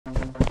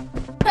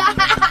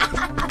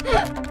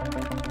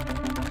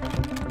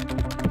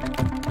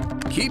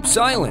Keep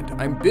silent,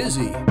 I'm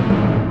busy.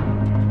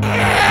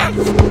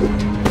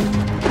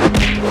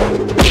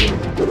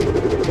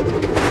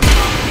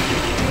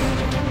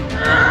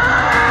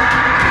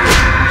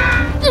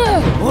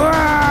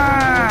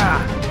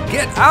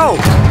 Get out!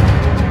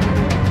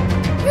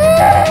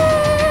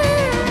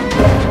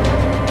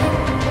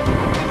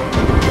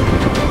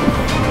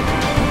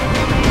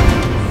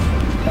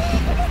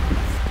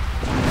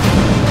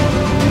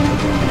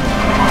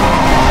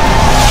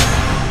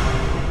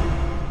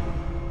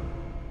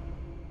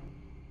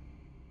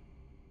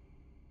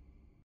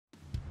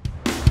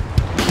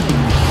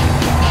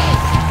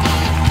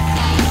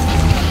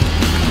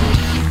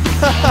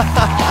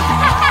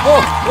 Ho,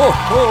 ho,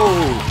 ho!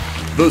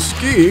 The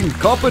skiing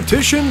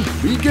competition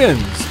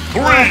begins.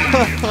 3, 2,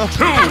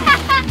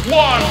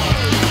 1,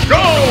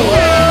 go!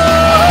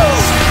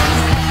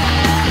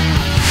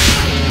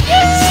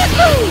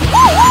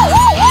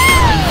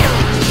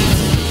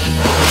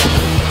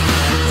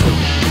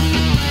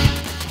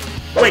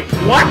 Wait,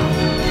 what?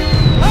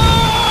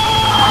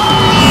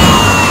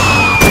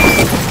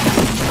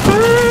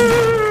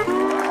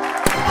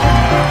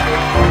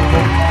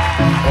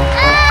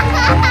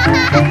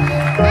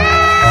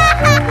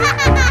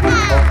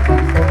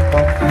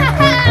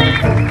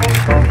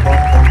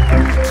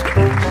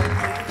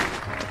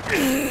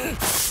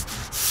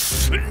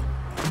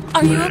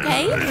 Are you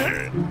okay?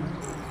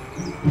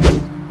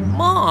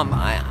 Mom,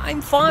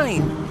 I'm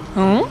fine.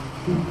 Huh?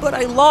 But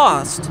I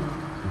lost.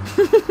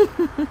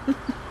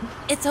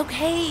 It's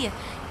okay.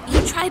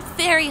 You tried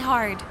very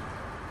hard.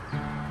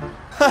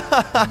 I'm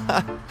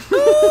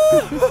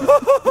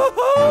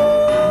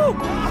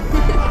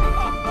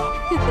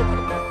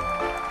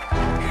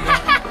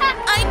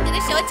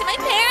gonna show it to my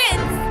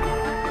parents.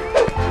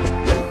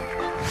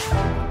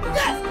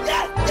 Yes,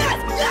 yes, yes,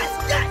 yes,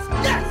 yes,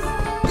 yes,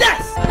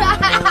 yes!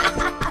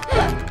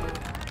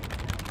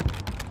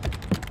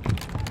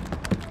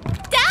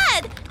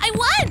 Dad, I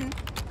won!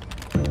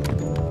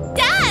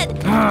 Dad!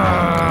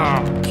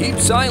 Keep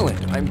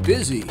silent, I'm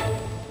busy.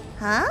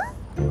 Huh?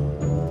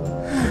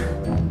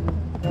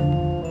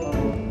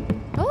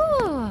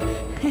 Oh.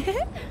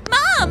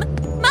 Mom!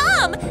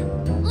 Mom!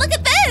 Look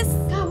at this!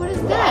 God, what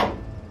is that?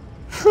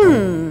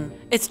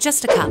 It's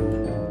just a cup.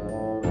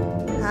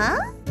 Huh?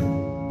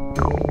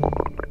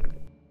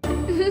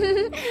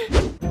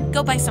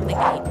 Go buy something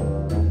to eat.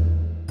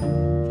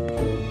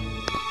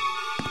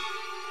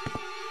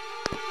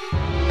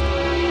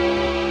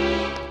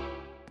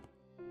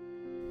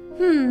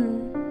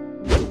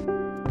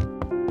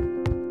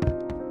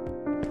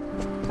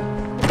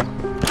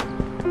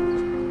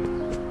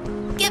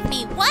 Give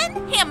me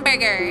one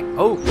hamburger.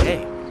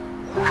 Okay.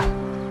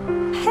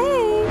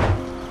 Hey.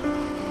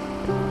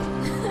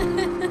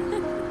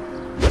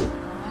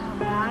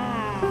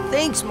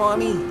 Thanks,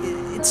 Mommy.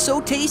 It's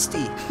so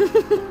tasty.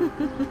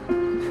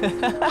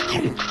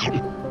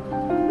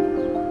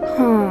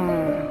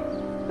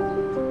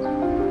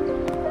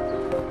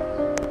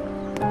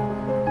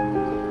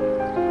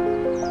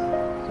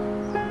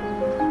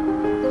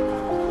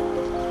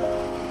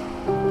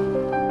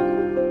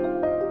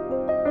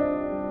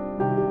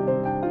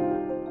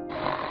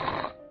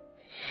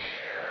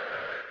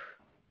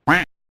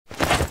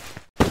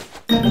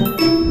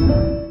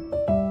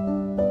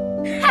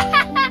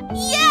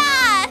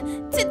 Yeah!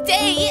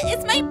 Today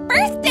is my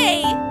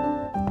birthday!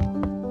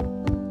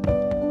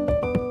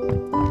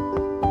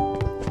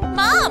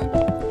 Mom!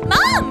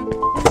 Mom!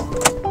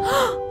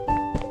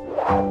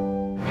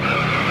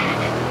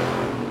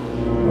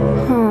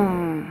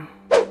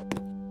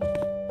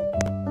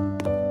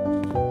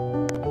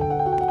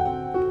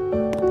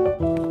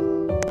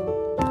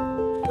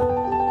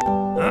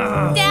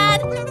 Dad,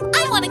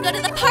 I want to go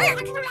to the park!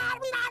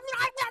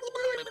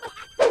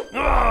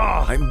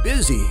 I'm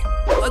busy.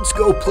 Let's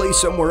go play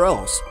somewhere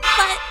else.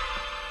 But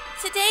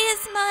today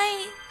is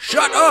my...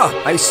 Shut up!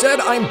 I said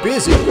I'm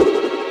busy.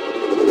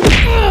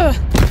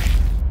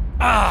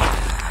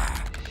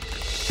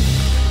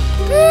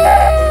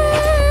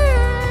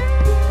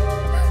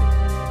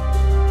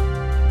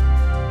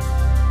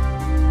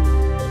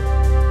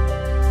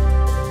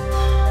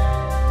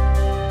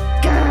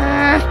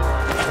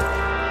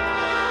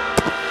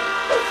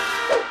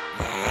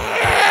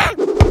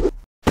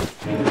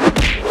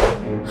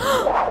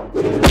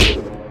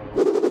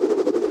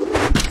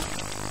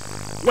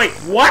 Wait,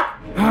 what?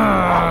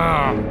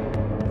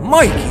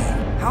 Mikey,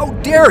 how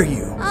dare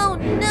you? Oh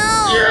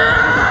no!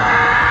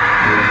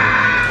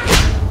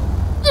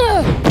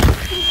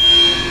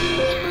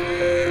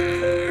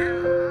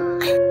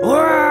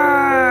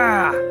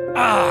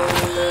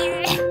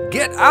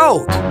 Get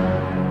out!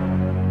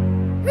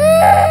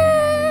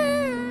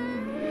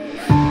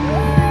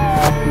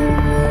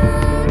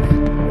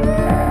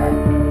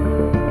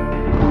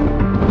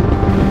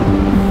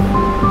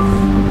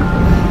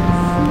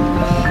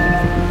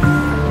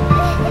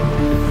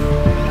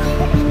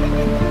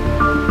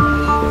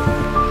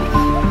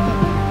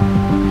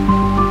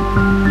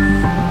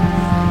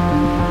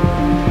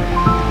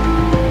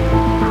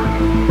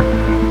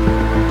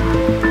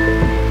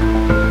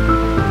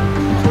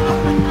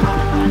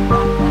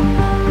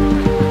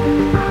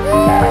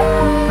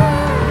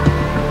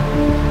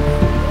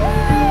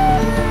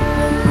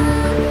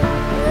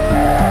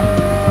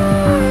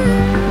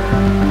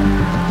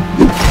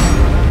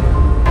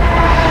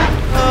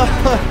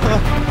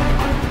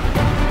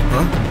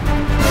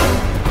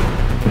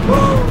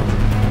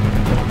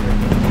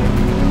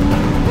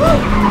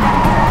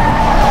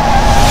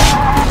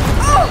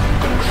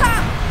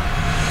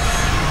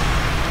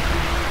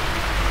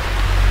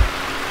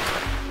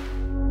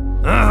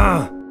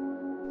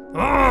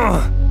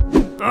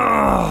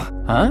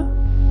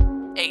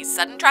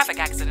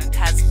 traffic accident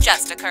has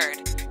just occurred,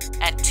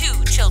 and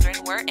 2 children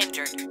were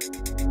injured.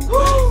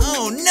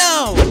 Oh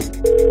no!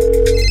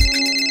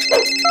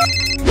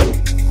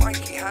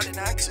 Mikey had an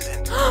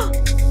accident.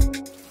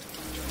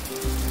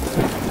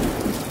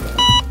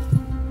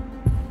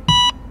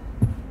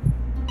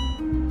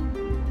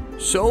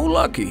 So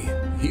lucky.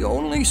 He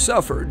only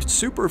suffered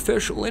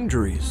superficial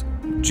injuries.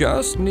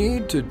 Just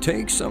need to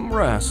take some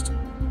rest.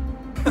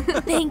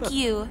 Thank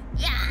you.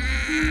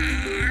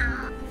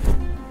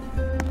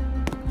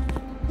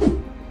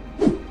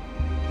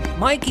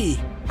 Mikey,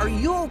 are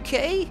you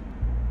okay?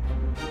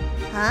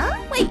 Huh?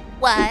 Wait,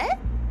 what?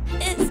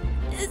 Is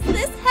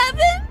this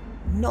heaven?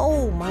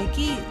 No,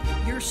 Mikey,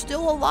 you're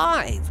still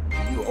alive.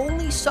 You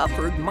only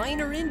suffered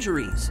minor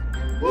injuries.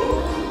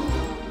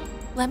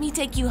 Let me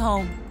take you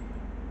home.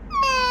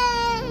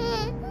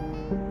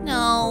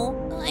 No,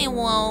 I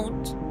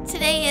won't.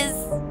 Today is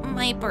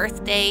my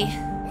birthday.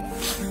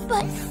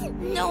 But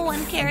no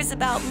one cares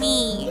about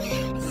me.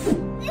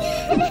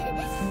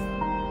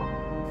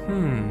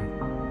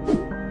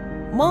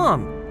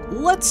 Mom,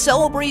 let's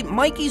celebrate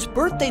Mikey's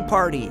birthday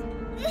party.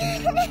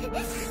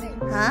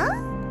 Huh?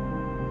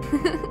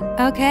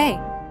 Okay.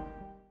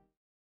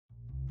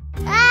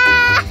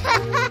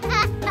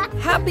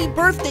 Happy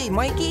birthday,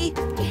 Mikey!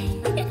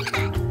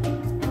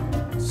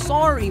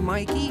 Sorry,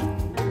 Mikey.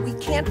 We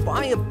can't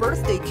buy a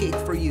birthday cake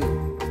for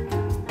you.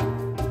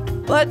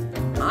 But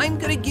I'm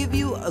gonna give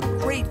you a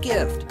great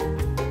gift.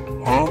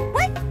 Huh?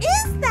 What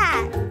is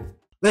that?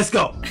 Let's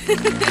go!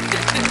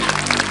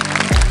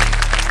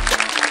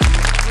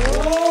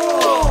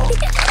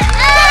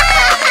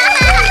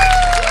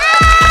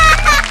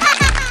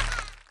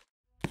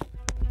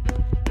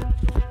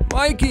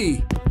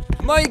 Mikey!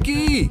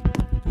 Mikey!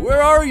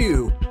 Where are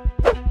you?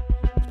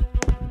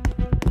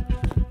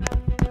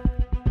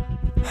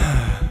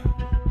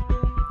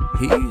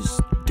 He's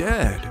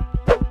dead.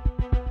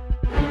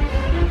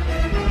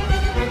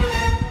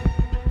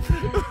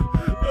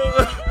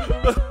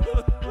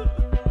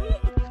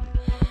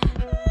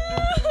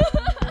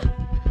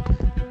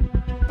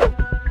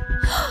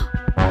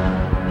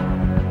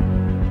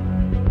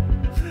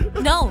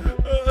 No,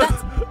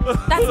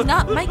 that's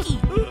not Mikey.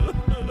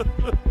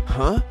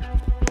 Huh?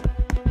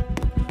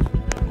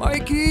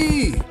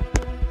 Mikey!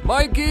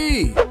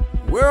 Mikey!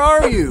 Where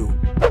are you?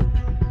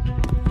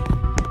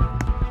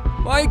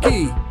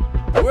 Mikey!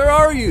 Where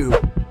are you?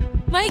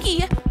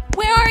 Mikey,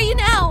 where are you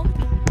now?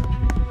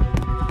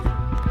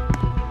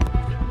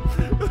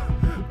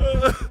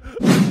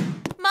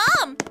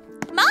 Mom!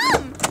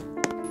 Mom!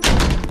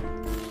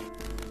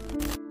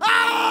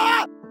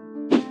 Ah!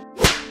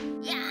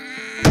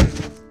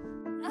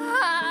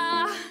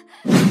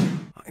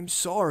 I'm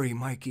sorry,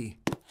 Mikey.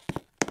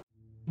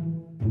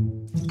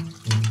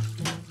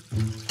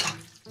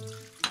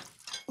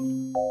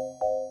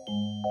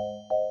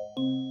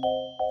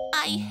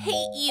 I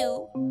hate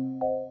you.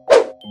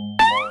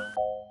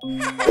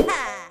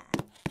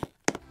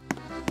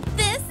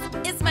 This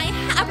is my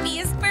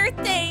happiest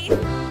birthday.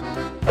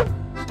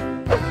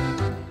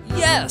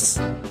 Yes!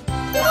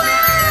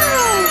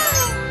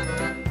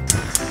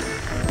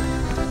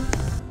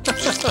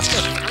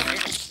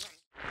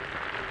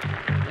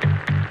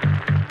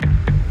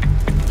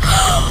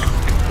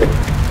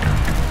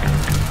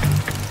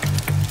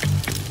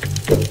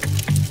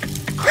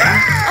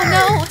 Oh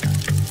no!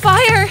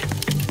 Fire!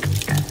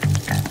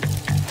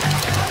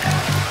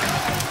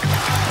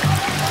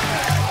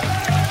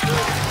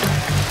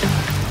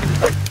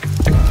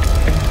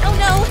 Oh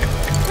no!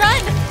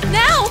 Run!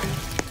 Now!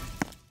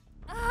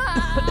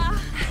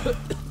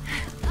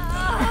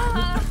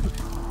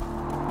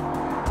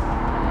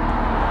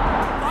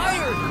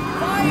 Fire!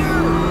 Fire!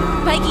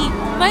 Mikey!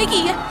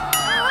 Mikey!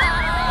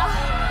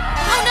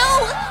 Oh no!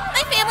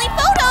 My family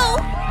photo!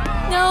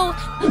 No!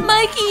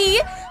 Mikey!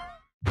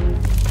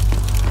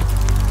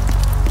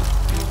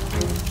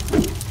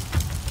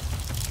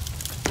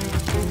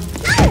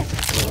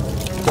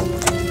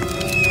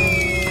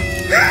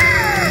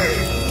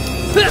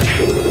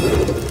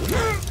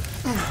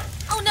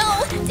 Oh no!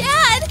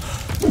 Dad!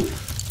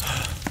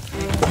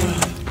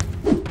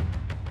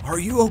 Are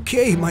you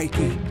okay,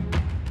 Mikey?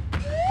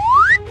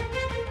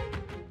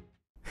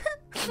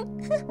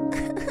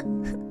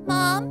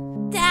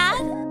 Mom?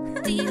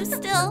 Dad? Do you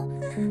still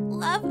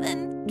love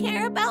and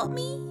care about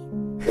me?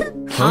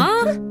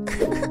 Huh?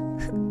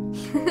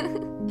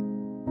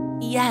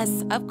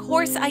 Yes, of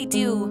course I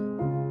do.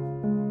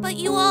 But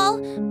you all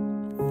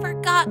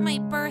forgot my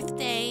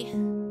birthday.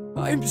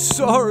 I'm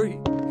sorry.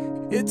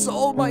 It's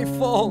all my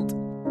fault.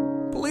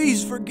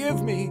 Please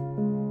forgive me.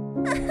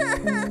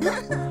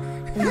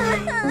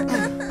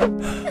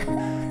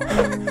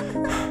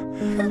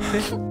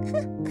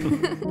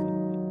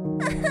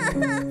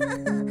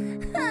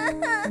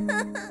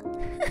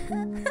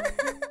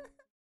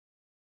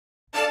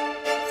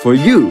 For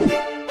you.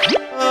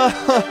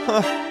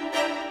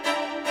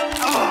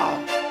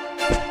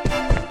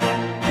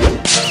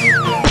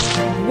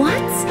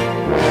 What?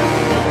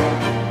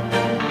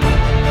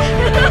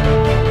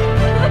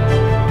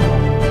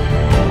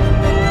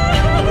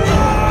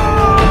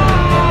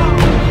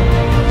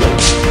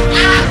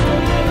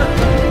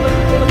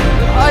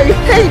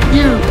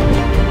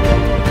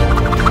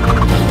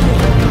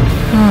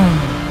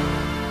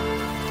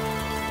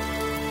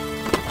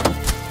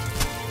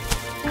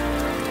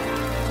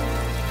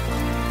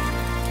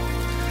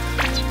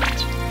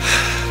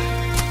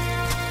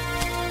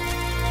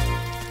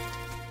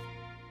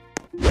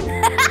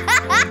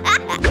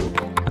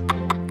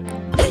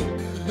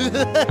 Hey!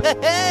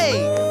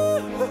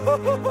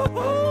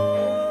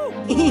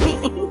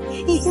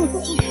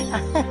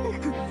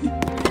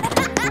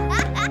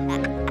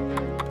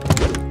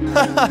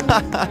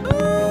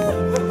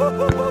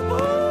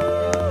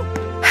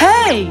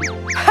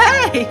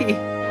 Hey!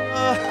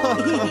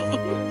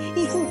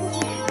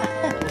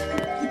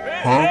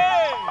 Hey!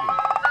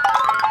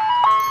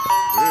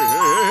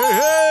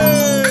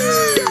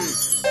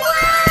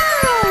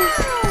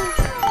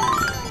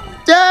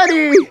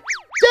 Daddy!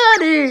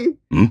 Daddy!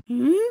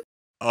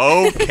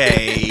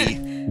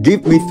 Okay.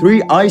 Give me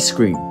 3 ice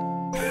cream.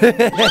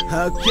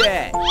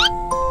 Okay.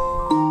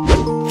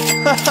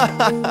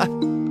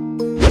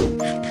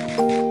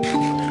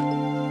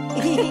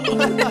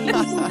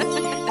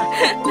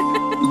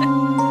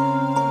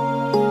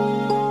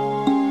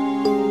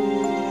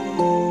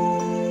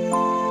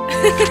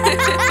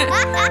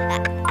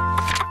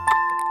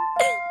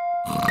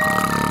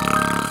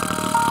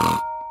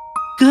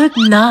 Good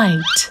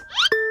night.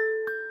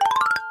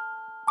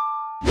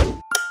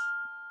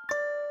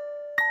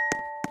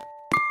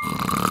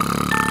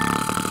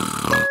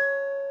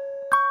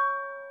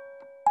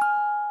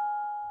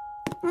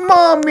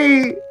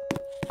 Mommy!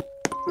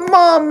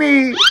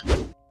 Mommy!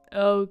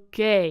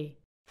 Okay.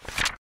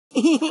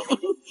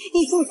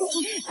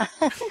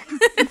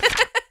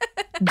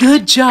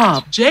 Good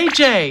job,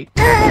 JJ.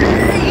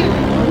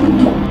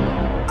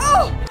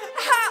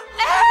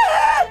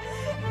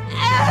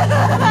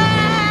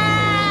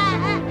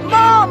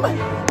 Mom!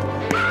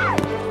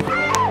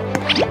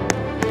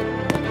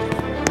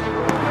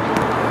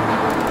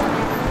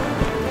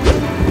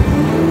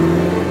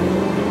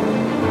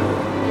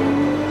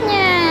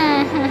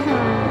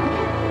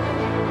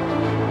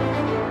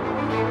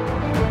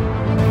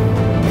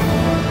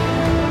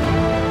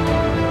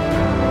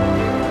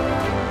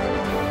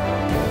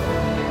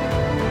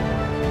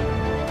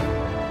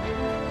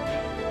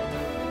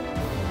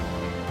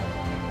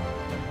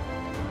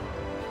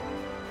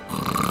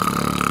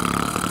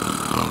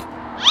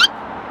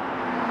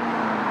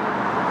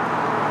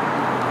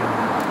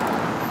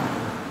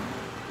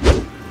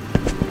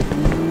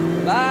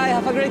 Bye,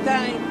 have a great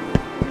time.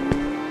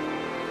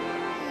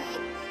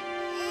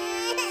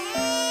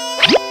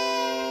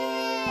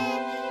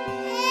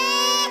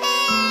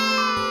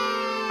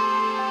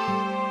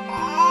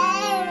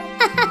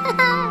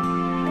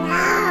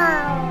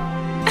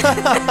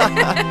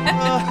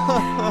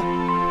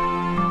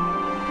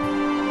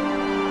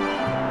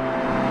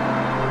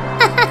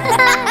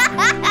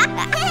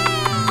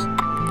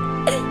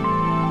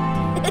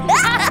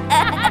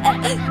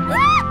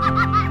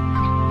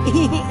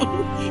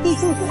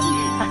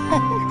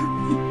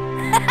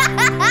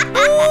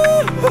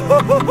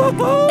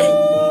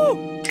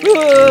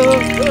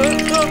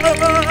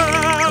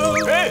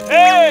 Hey,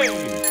 hey!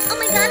 Oh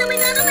my god, oh my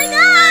god, oh my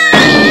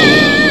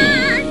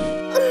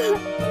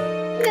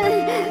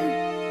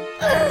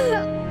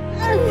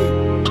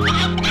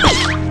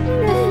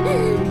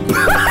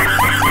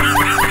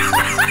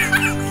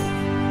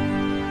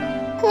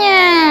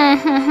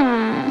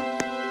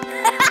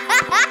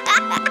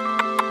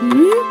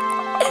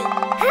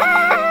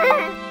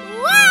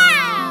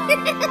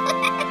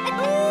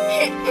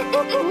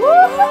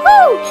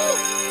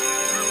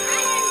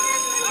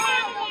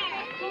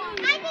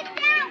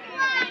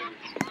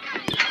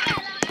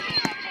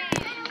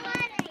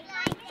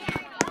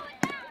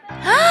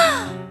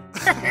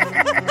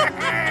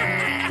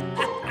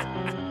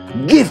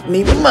Give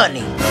me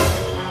money.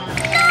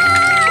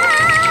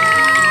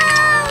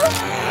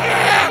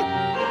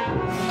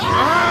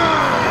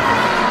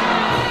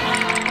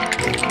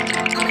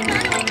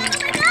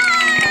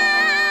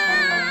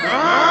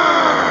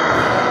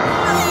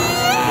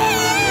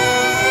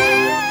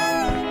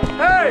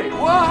 Hey,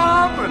 what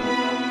happened?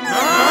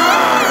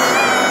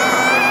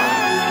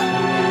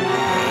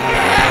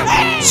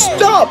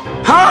 Stop!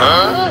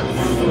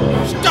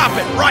 Stop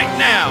it right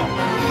now!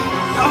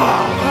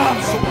 Oh,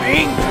 I'm so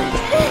angry.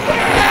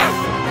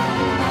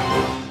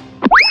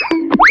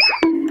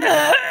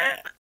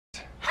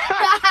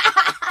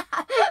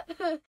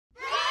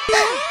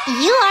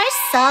 You are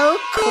so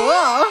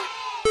cool.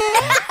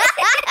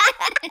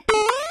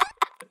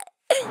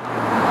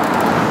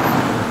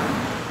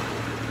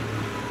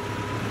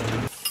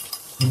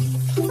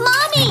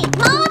 Mommy!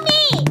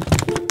 Mommy!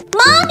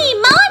 Mommy!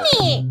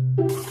 Mommy!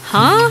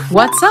 Huh?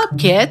 What's up,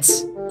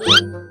 kids?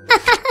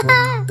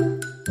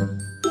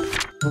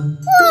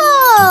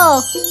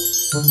 Whoa!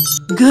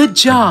 Good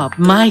job,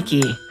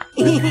 Mikey.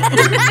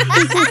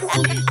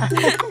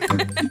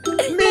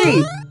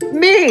 Me!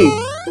 Me!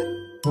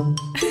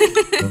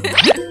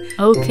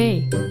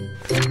 Okay.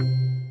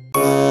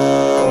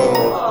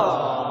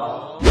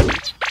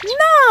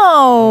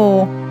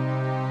 No!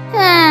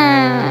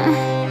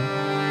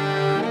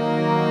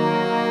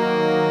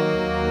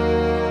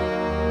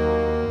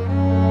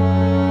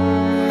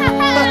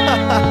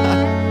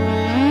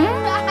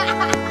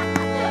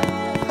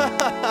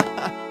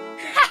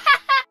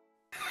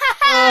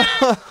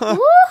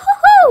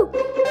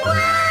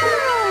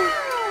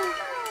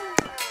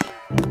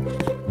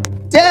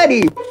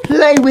 Daddy,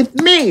 play with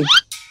me!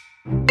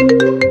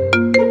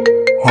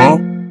 Huh?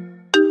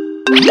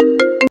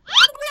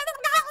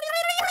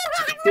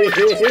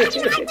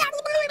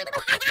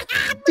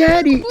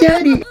 Daddy,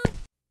 Daddy.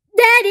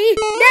 Daddy!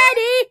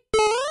 Daddy!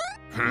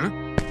 Huh?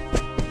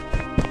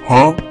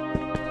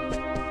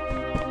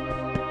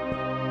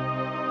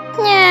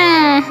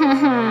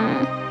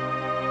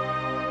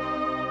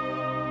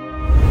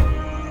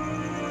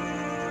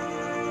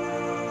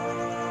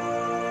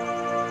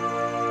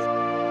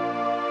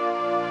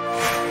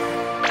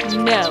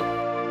 No.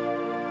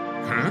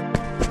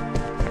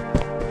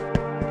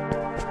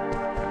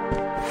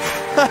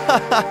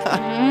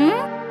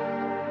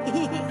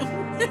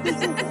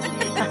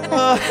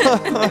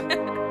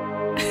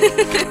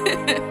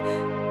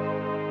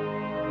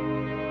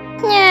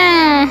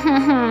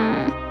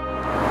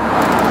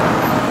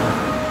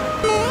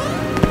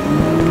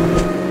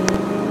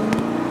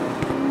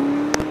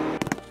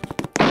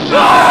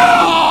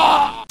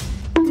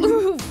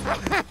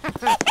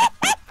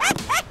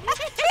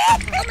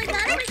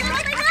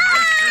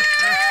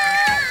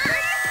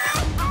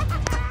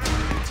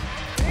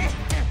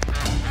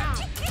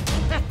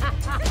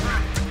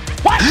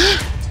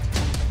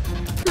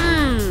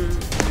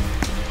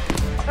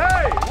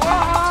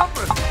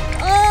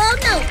 Oh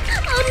no!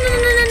 Oh no no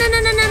no no no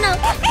no no no!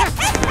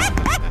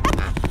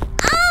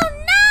 Oh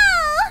no!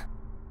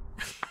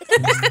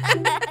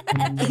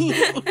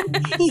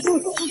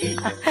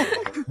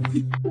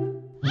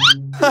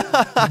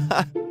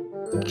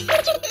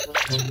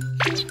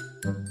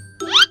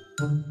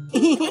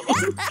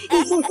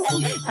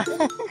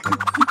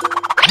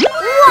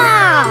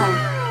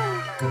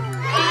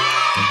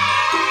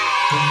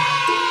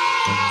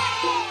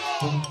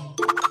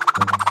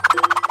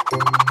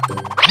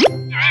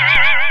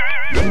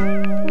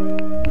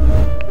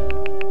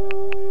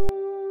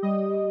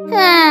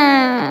 Wow!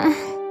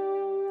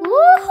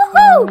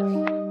 Woohoo!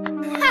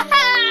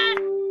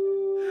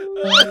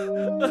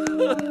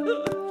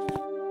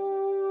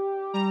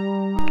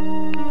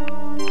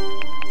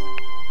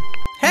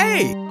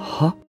 Hey!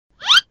 Huh?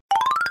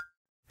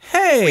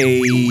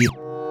 Hey!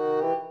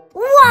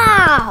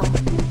 Wow!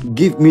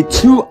 Give me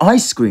 2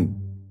 ice cream.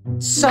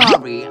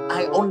 Sorry,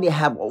 I only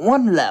have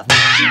 1 left.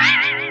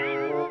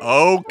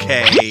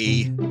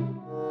 Okay.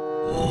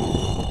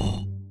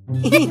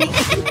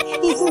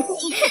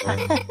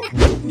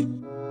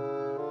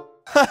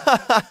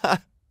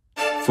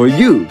 For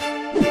you.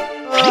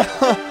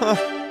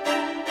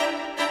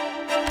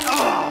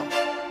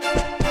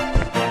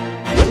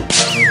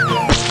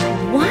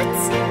 What?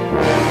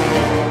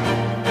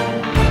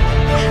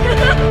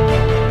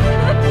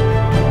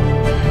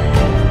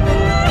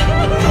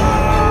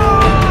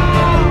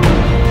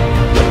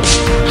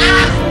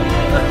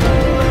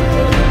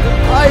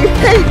 I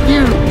hate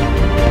you.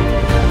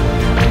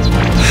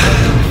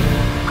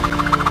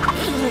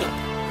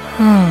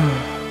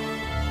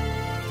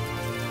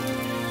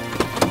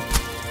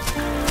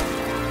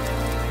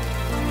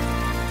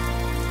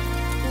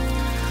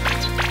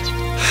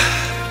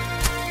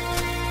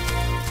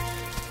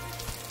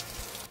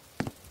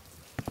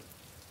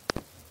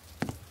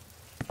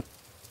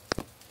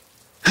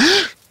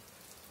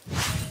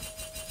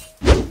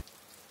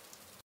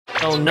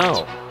 Oh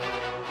no.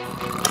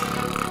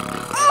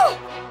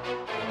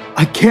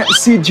 I can't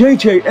see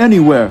JJ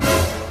anywhere.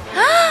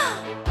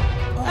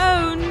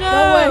 Oh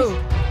no!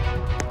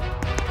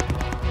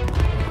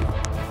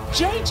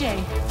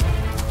 JJ!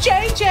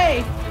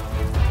 JJ!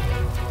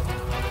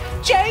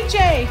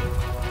 JJ!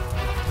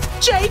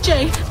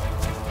 JJ!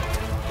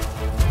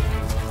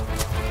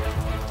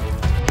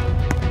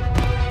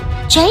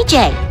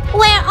 JJ,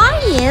 where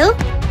are you?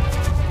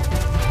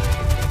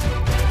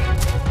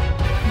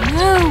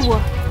 No!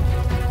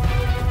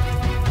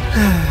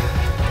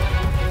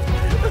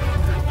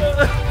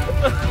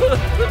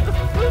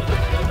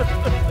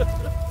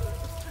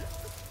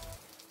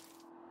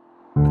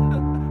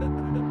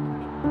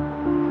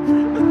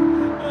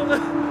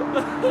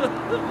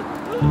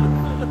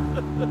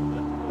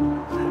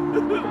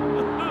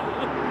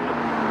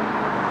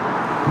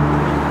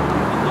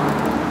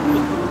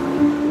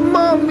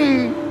 Mommy,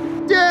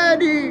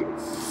 Daddy,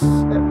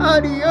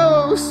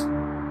 adios.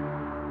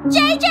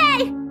 JJ!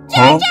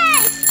 Huh?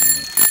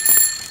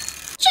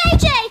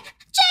 JJ!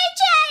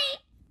 JJ!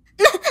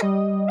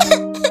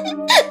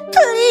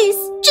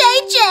 Please,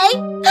 JJ!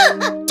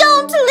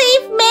 Don't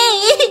leave me!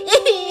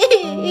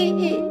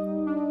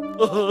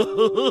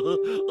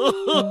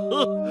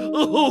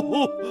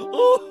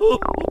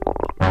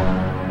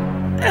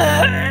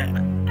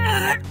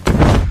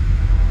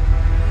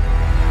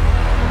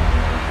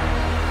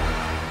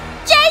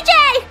 JJ!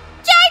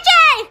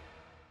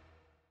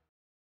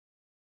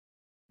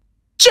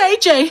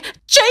 JJ!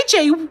 JJ,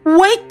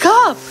 wake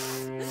up!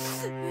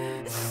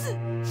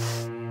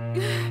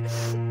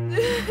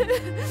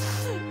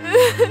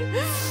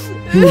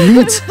 He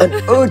needs an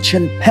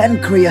urgent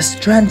pancreas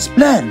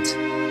transplant.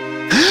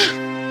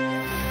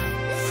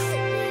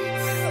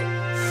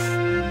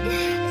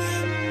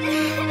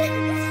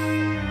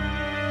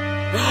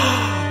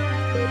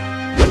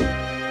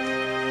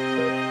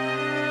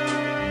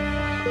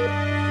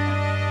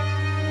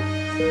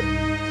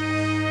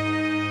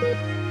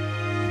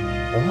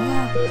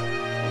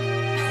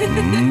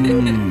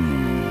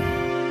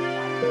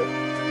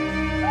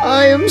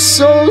 I am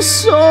so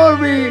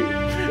sorry.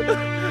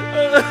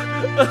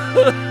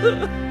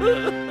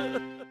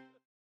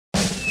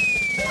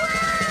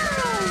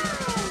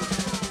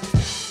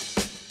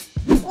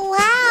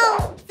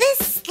 Wow, this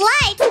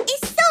slide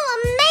is so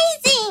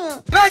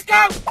amazing! Let's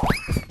go!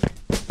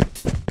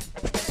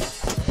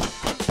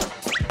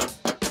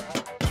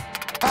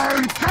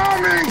 I'm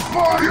coming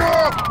for you!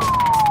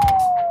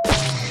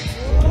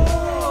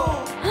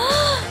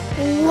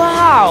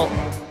 Wow!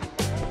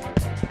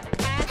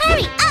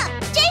 Hurry up,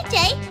 JJ!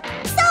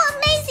 So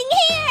amazing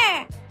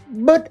here!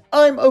 But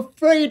I'm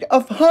afraid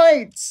of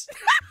heights.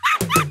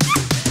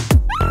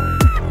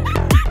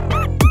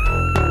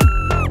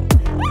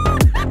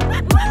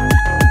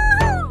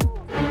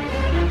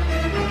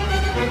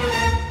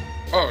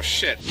 Oh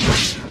shit.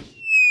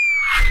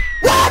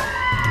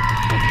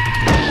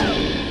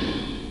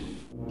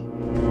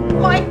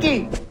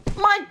 Mikey!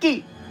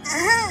 Mikey!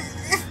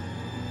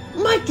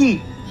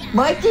 Mikey!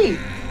 Mikey!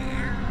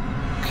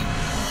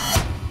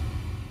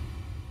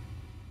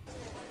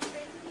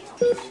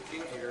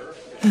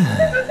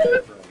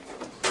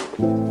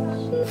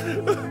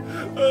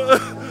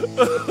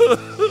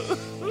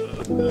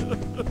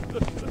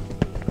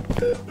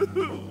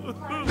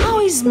 How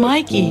is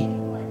Mikey?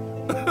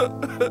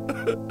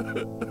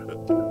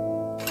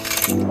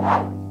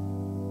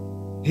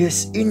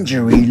 His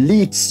injury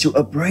leads to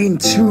a brain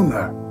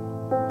tumor.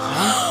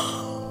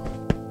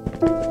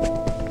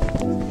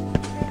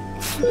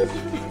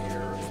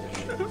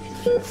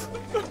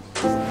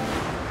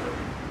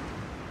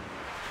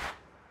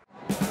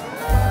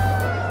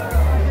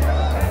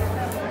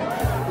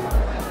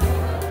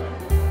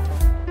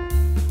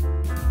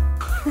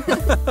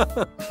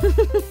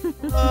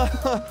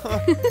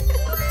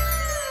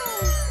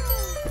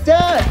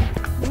 Dad!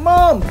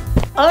 Mom!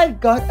 I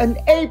got an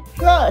A+.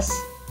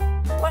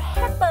 What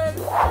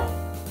happened?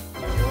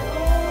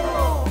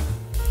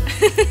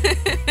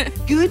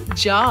 Good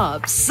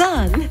job,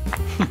 son.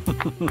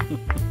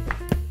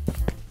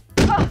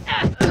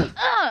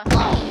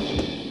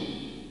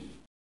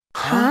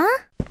 Huh?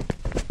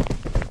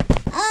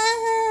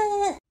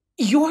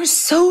 You're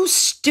so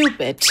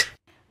stupid.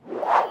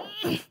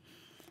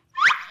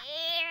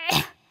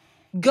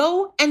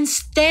 Go and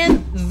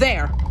stand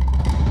there.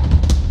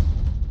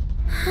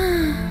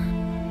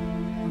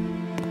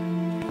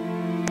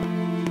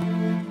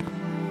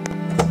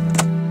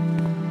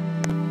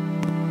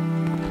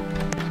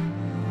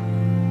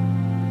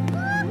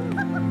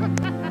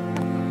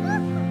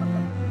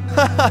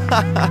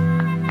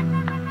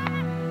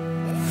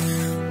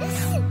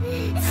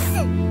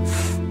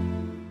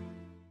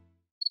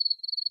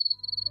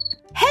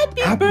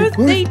 Happy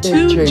birthday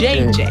to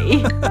JJ.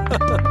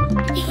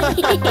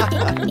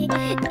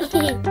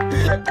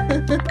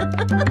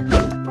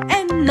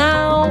 And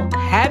now,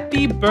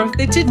 happy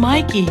birthday to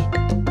Mikey.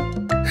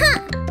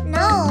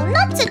 No,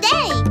 not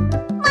today.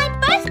 My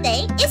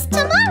birthday is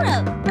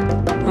tomorrow.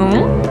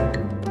 Huh?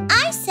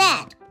 I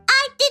said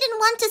I didn't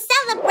want to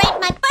celebrate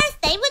my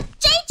birthday with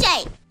JJ.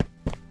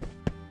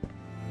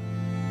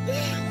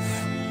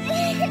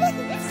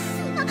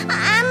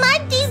 Am I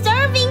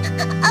deserving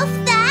of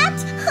that?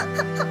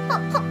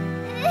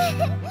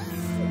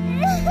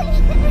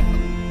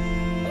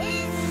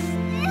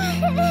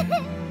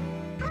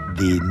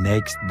 The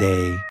next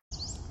day.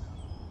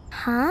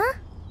 Huh?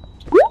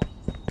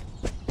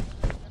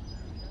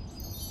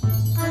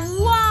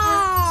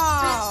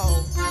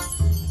 Wow!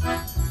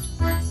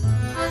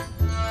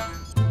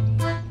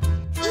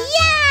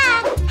 Yeah!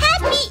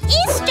 Happy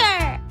Easter!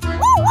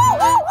 Woo, woo,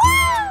 woo, woo!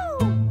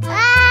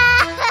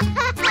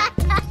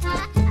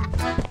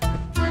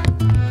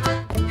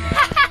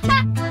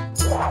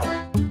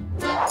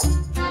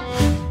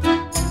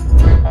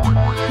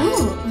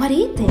 What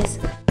is this?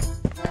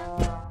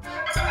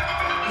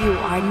 You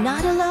are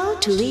not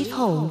allowed to leave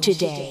home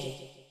today.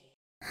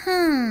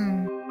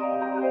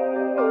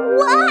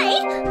 Why?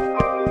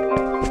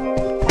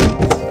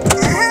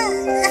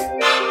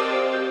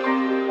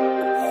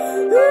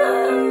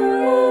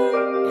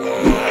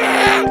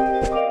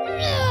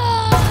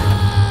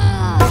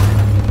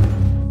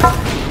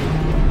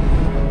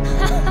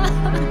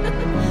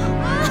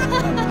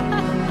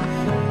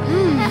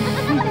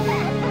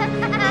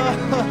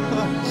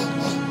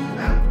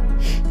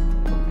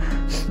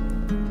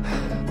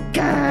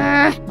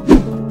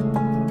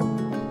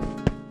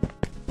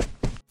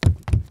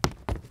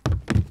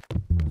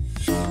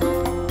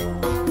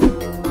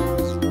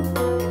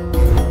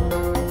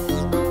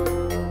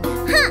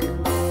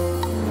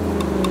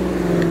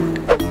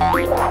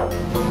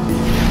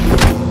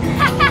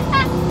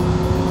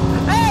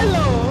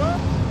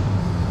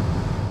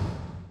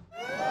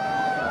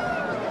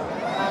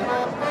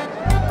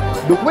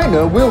 The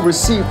winner will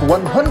receive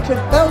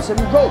 100,000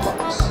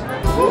 Robux.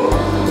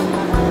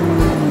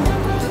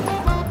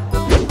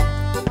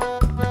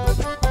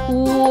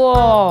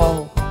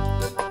 Whoa!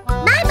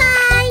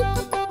 Bye-bye!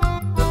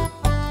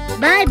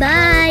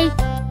 Bye-bye!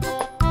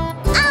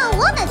 I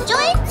wanna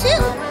join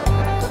too!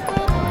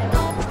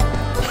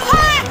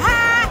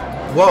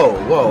 Whoa,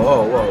 whoa,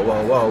 whoa, whoa,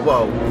 whoa, whoa,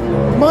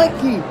 whoa.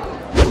 Mikey,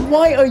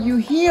 why are you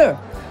here?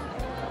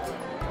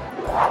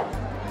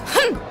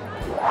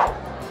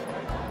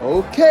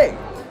 Okay,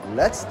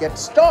 let's get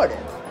started.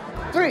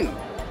 3,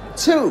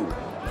 2,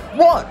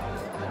 1,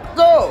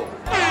 go!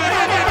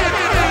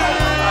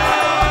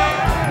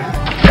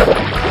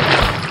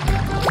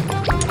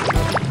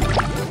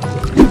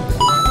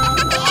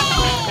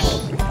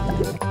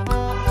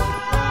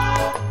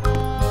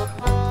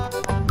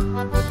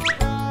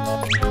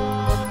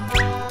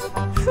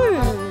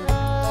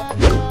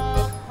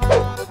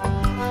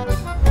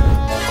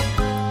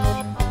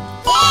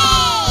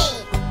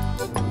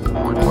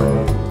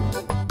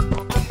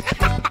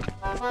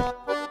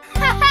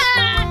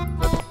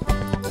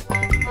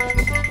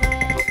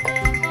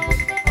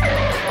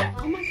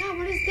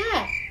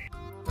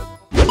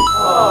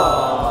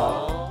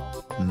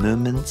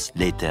 Moments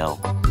later.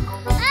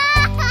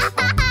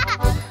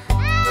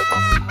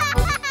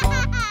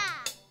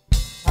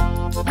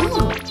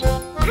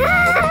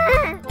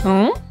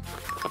 Huh?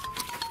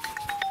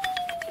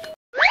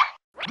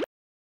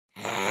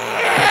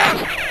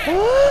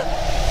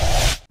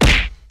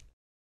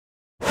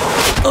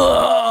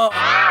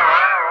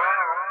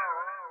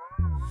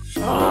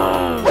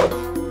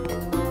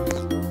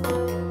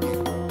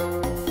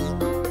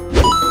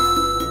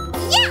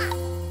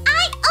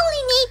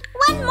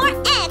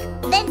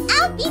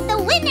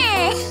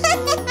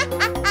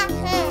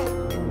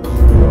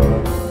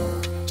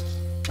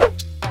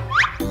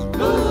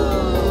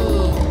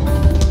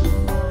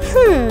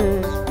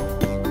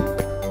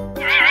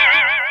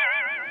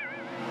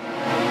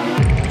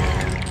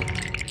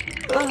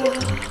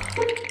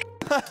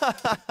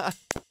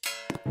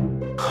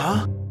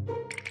 Huh?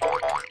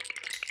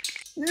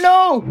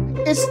 No!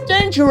 It's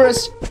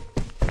dangerous!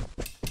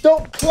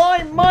 Don't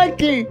climb,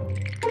 Mikey!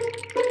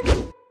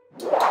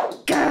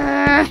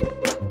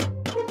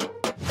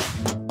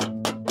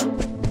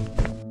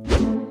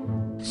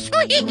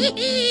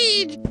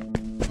 Sweet!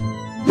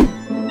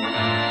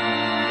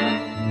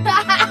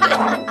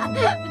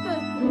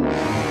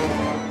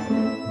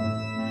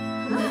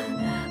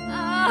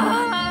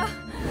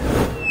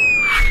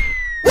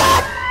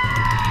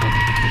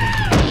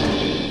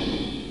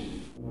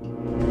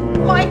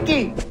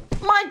 Mikey!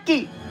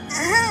 Mikey!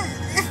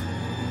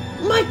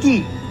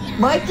 Mikey!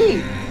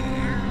 Mikey!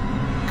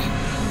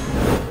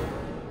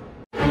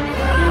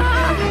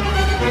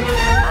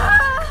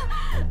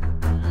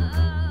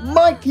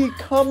 Mikey,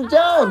 calm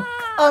down!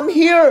 I'm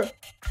here!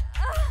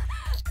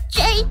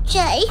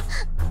 JJ,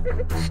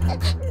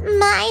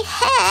 my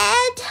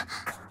head.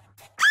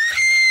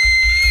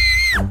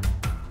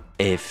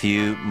 A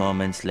few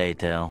moments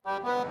later.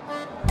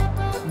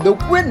 The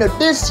winner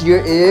this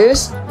year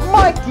is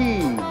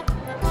Mikey!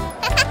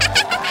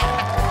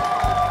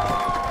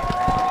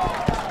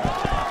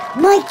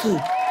 Mikey,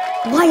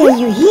 why are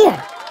you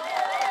here?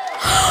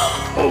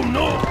 Oh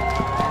no!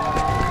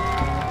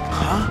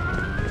 Huh?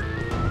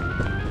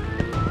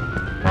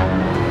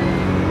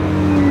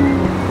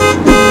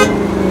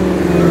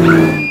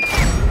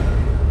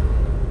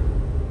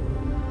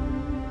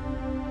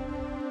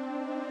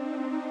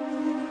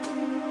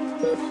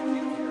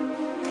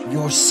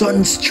 Your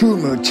son's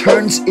tumor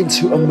turns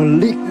into a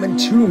malignant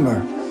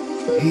tumor.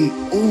 He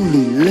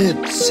only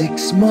lived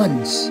 6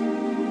 months.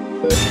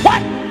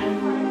 What?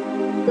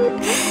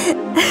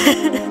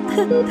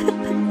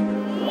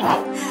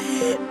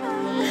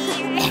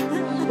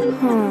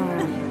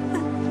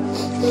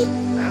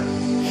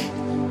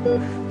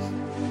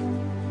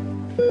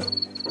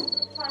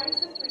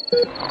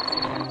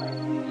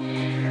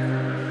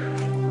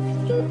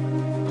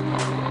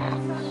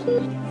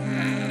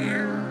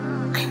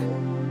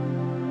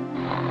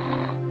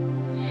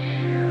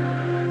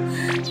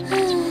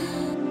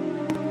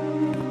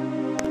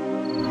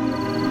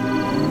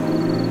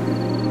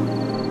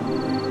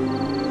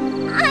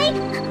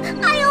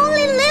 I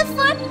only live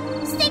for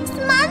 6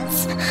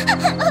 months.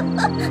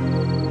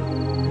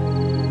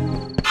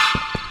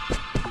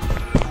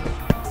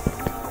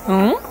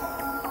 Huh?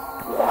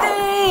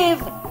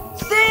 Steve!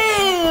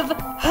 Steve!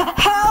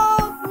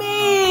 Help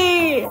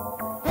me!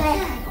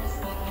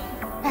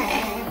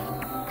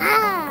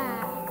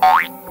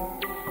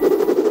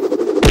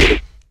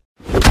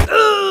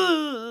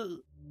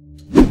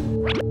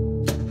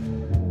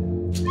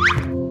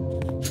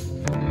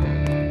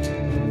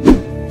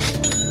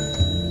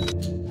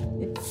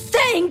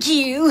 Thank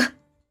you!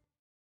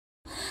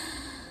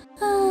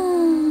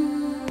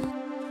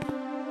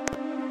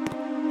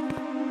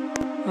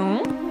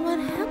 Huh? What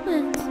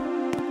happened?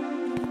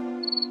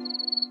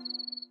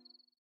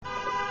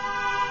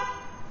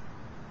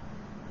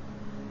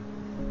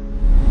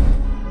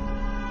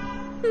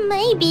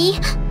 Maybe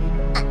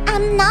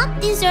I'm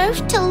not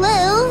deserved to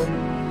live.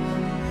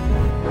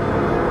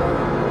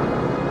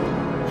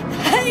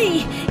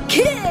 Hey,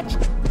 kid!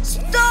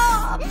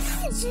 Stop!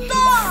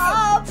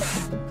 Stop!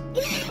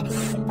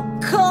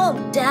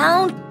 Calm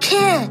down,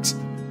 kid.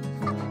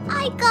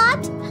 I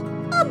got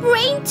a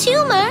brain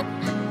tumor.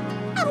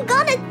 I'm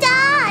gonna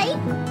die.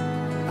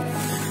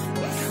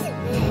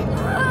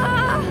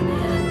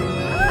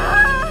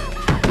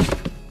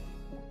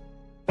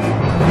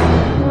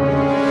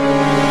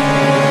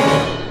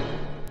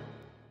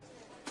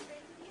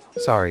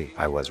 Sorry,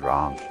 I was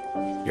wrong.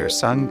 Your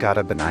son got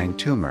a benign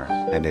tumor,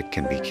 and it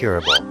can be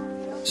curable.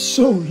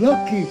 So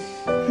lucky.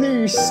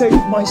 Please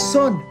save my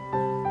son.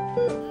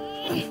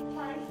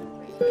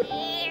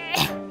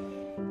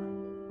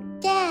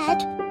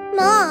 Dad,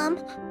 Mom,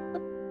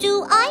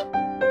 do I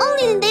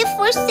only live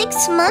for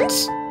 6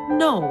 months?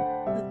 No.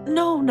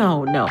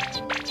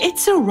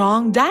 It's a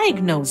wrong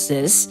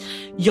diagnosis.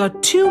 Your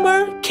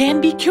tumor can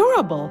be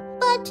curable.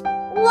 But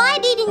why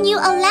didn't you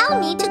allow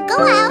me to go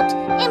out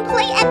and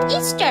play at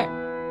Easter?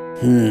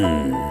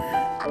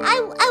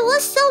 I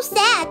was so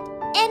sad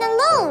and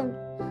alone.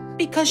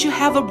 Because you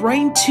have a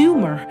brain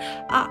tumor.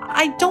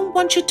 I don't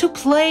want you to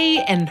play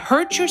and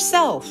hurt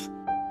yourself.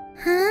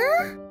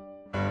 Huh?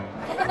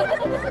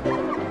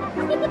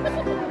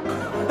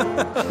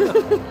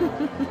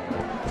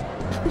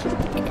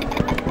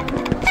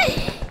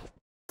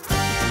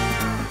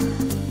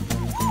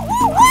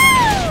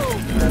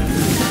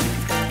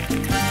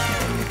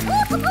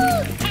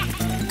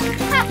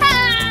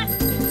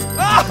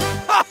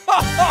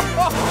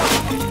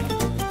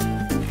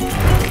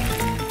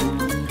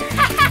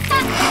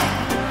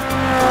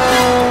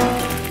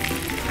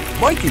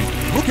 Mikey,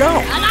 look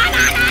out!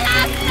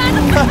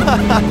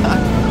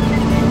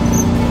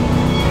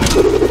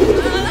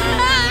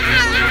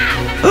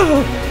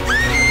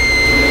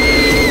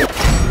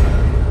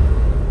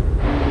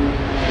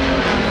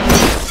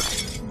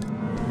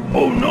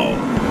 Oh no!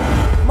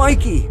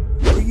 Mikey,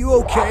 are you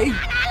okay?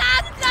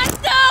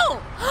 No!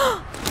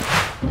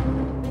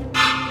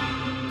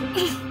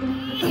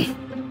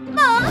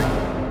 Mom?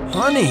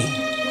 Honey,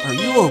 are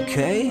you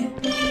okay?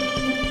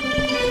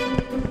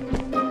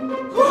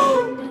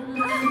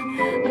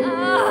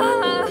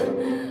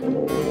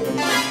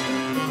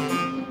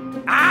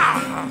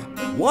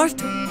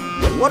 What?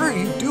 What are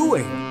you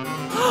doing?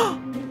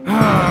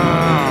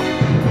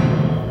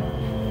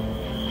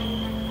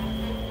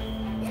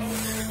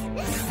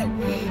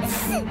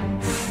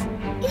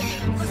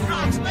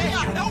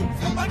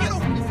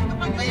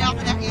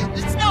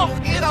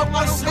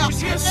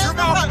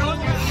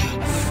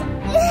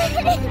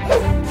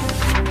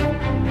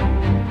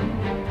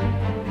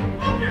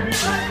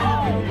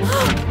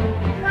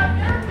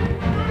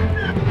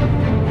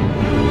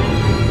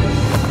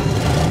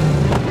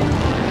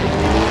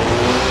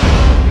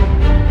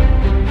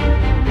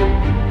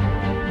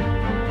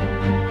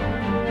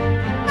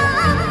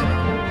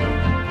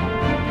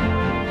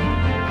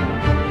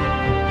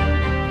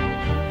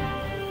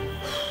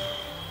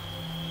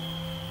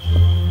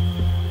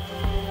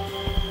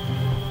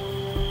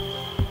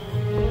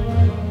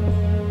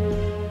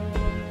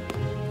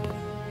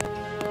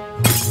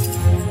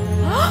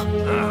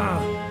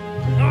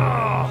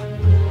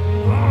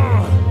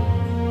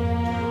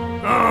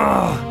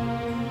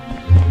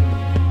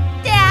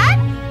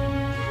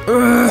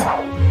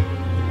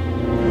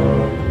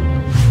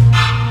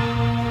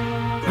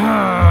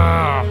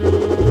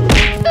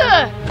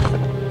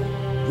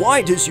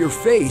 Why does your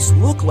face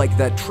look like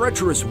that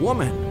treacherous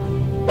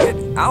woman? Get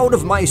out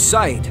of my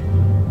sight!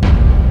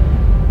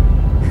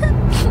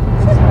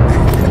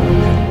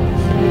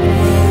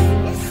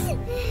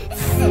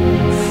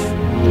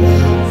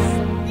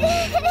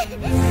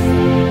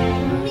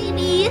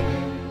 Maybe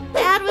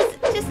Dad was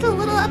just a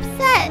little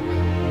upset,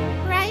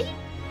 right?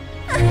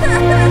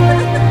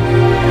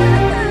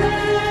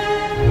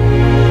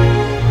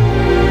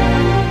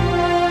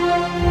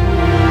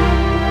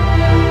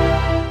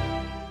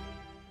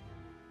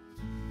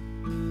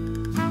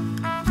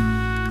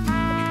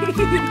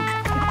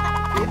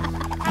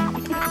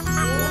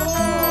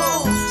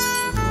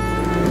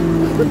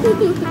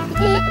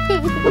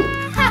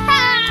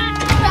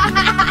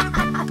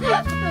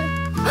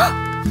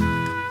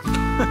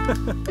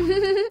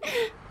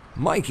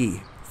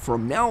 Mikey,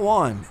 from now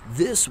on,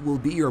 this will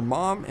be your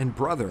mom and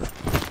brother.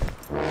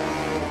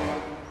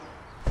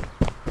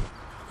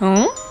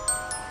 Huh?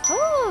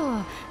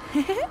 Oh.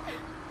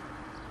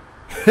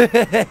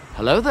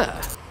 Hello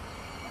there.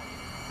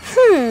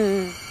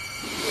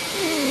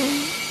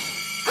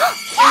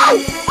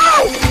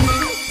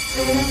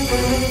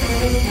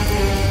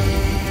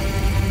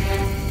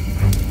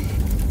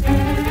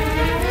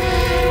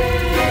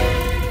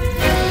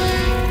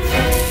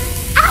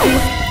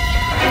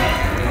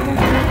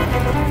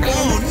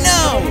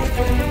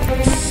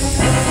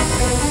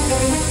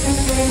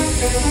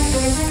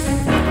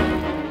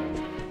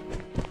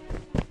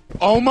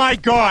 Oh my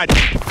God!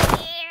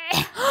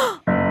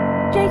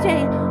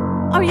 JJ,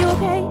 are you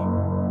okay?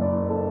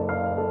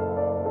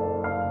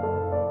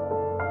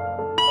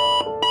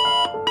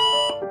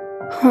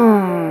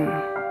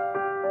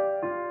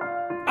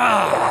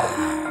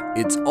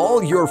 It's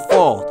all your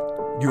fault.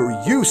 You're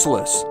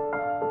useless.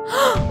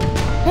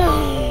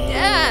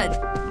 Dad!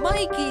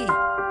 Mikey!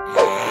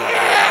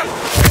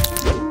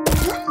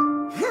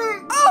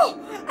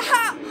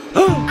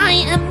 I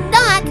am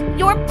not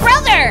your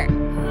brother!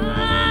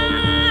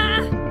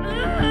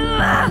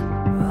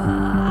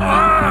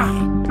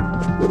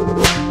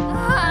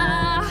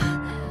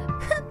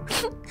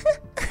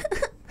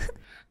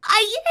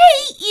 I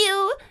hate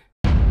you!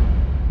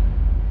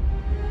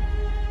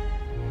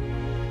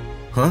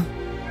 Huh?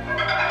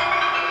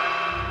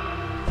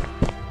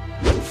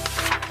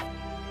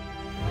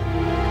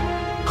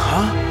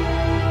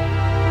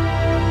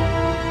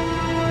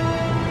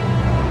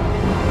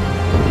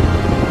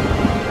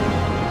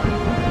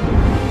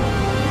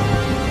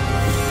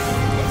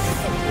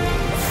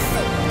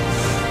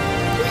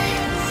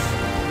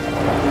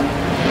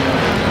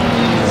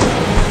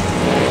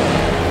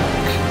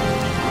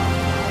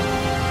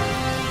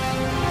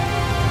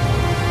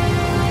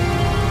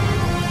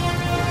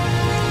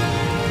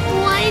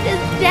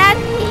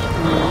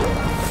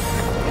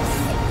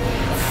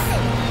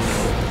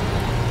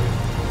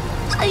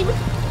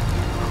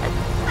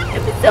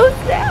 so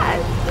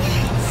sad.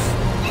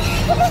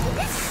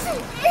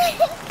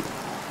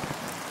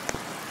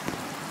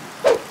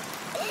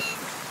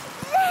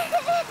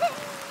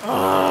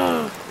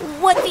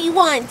 What do you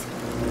want?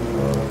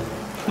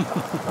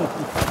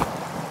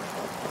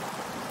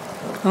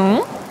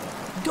 Huh?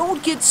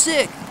 Don't get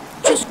sick.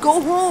 Just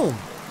go home.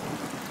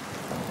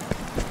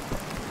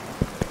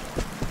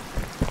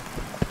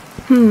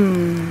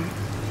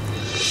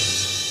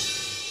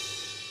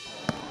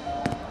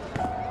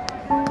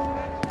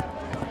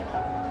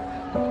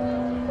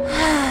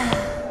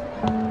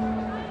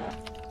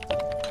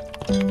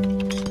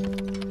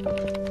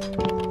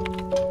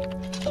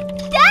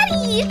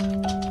 Daddy!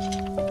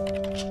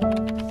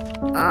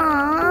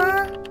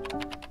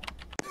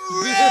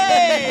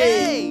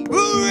 Hooray!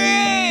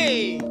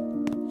 Hooray!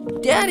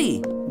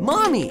 Daddy,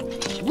 Mommy,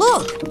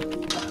 look!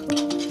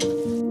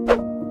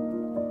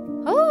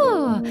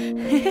 Oh!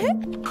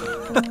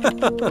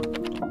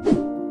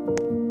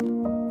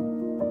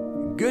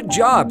 Good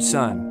job,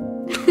 son.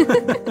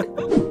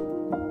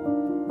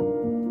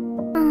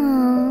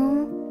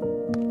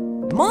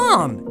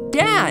 Mom,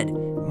 Dad,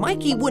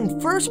 Mikey won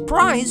first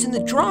prize in the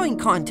drawing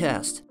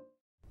contest.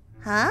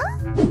 Huh?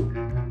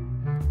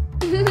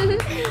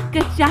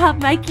 Good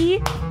job,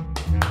 Mikey.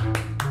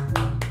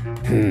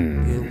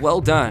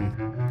 Well done.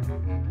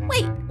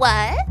 Wait,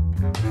 what?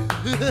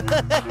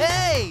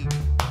 Hey!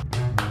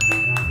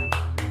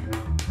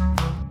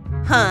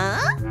 Huh?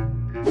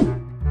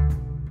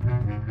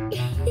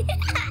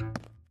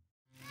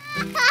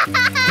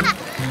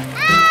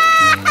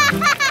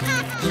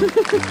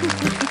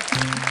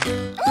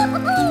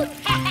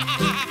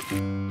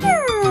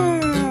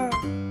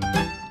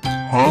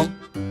 Huh?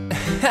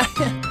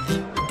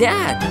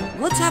 Dad,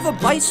 let's have a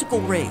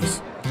bicycle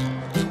race.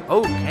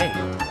 Okay.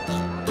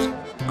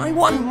 I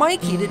want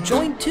Mikey to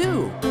join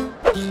too.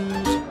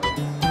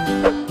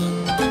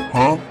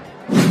 Huh?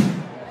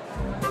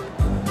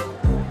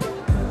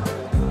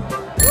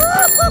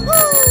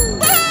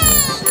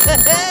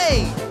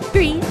 Hey!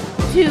 3,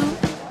 2,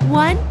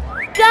 1,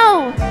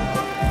 go!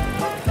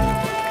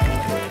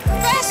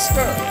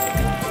 Faster!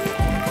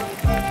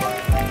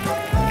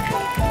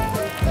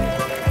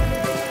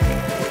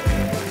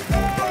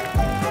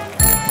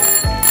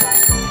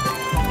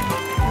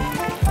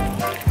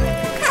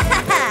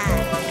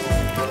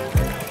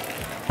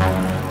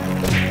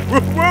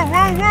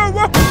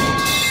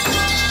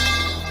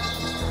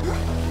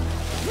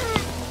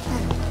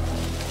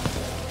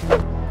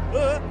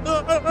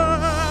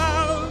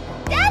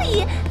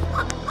 Daddy!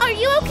 Are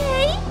you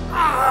okay?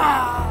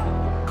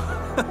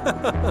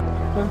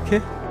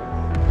 Okay.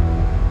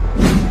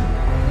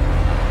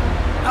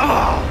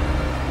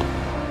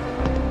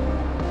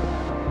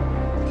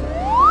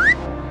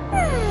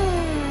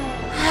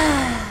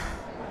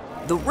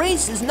 The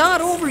race is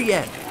not over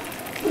yet.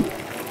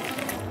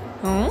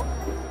 Huh?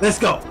 Let's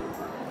go.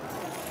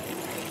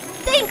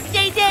 Thanks,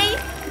 JJ!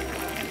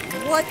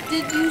 What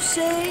did you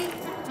say?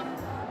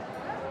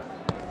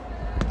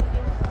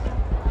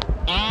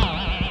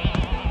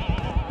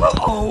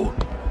 Uh-oh.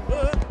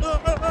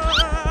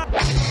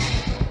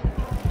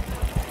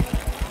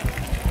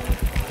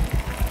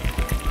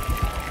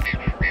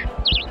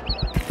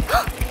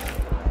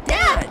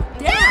 Dad!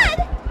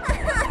 Dad!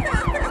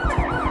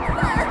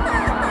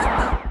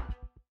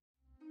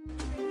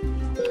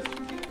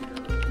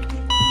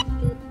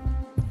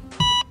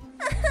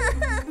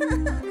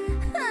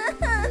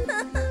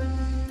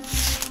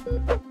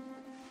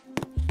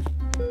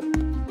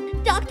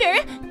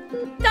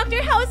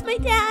 Doctor, how is my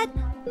dad?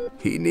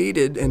 He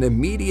needed an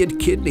immediate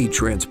kidney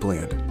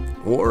transplant,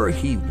 or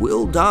he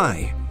will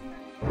die.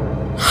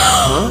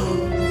 Huh?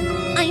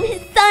 I'm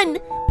his son.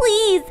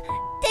 Please,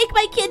 take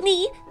my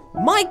kidney.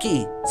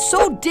 Mikey,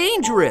 so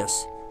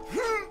dangerous.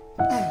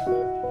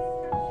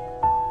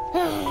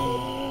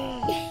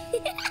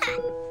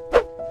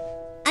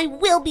 I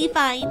will be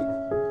fine.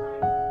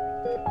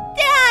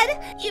 Dad,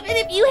 even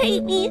if you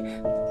hate me,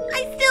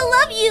 I still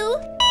love you.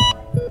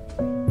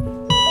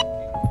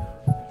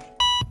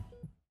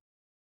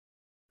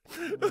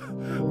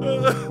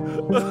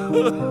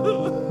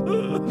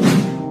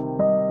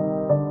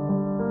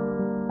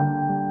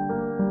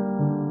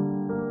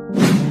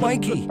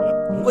 Mikey,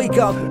 wake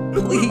up,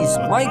 please,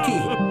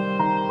 Mikey.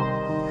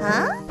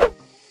 Huh?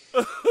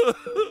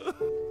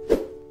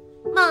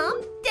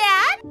 Mom?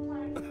 Dad?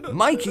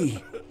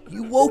 Mikey,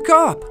 you woke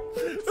up.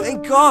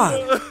 Thank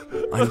God.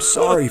 I'm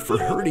sorry for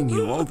hurting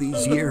you all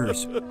these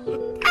years.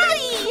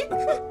 Daddy!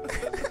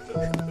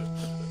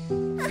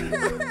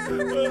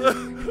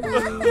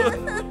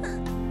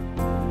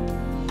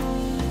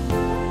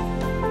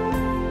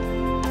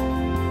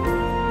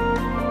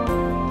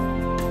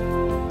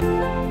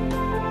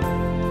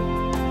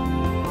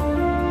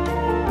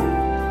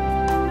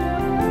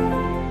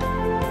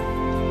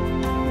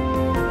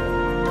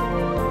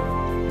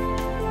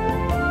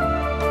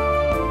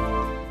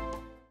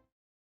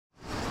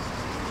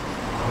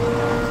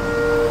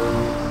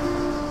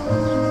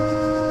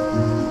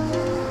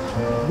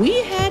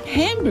 We had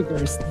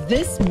hamburgers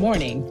this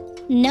morning.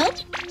 Nope,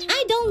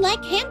 I don't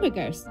like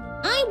hamburgers.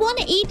 I want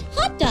to eat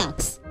hot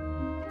dogs.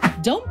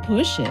 Don't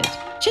push it.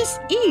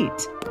 Just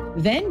eat.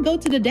 Then go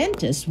to the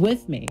dentist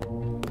with me.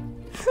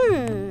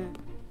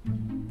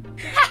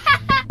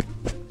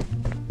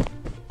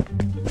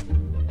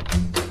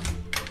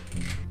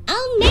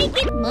 I'll make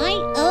it my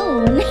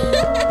own.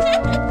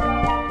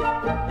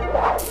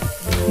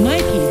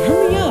 Mikey,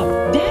 hurry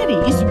up. Daddy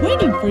is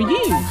waiting for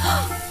you.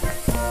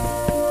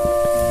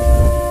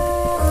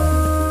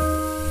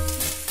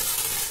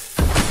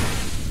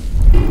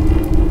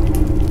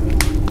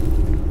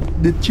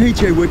 Did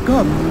JJ wake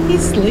up?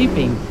 He's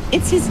sleeping.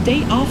 It's his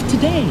day off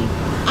today.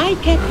 I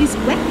kept his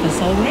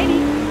breakfast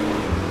already.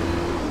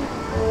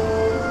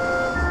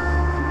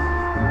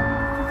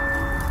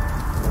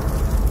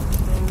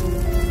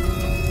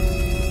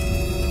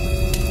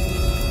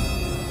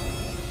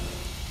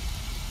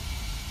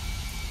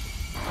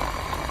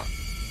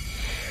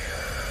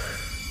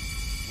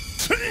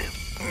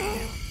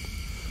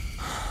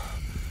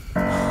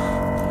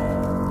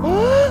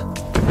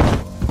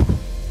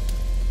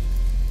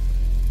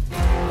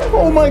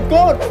 Oh my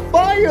god,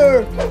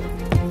 fire!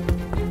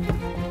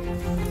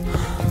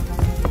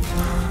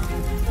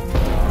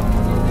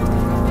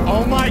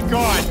 Oh my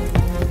god!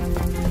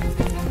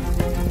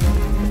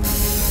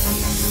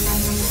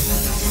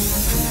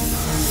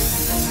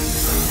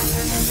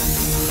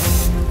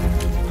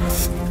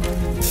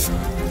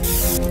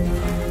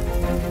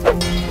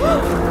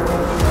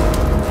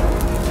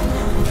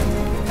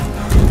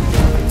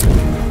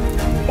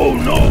 Oh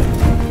no!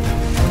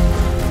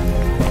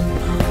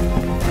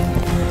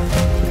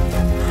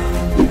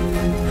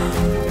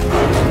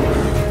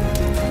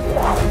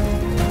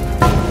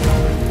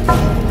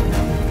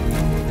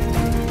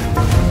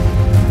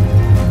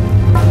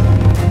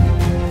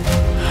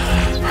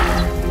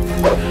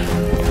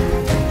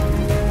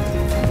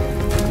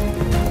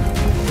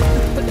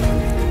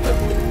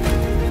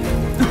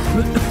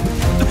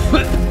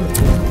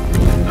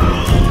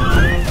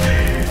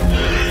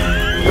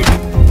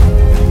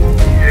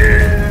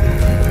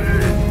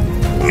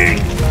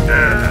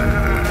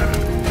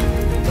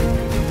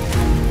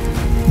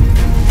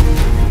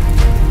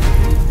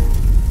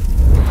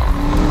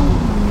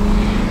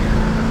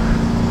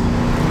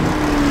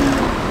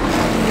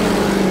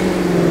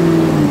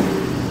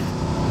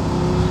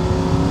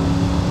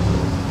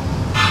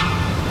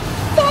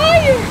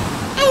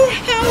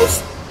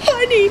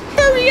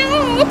 Hurry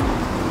up!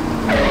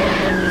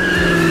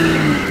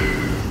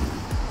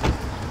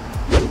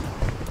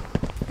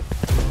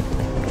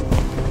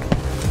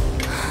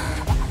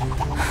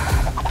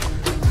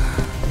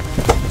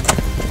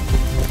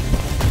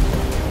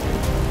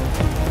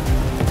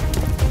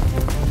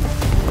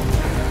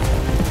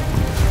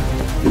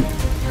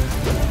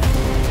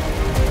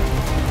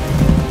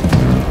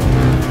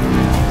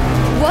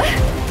 What?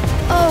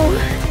 Oh.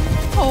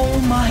 Oh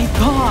my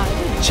god!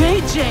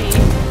 JJ!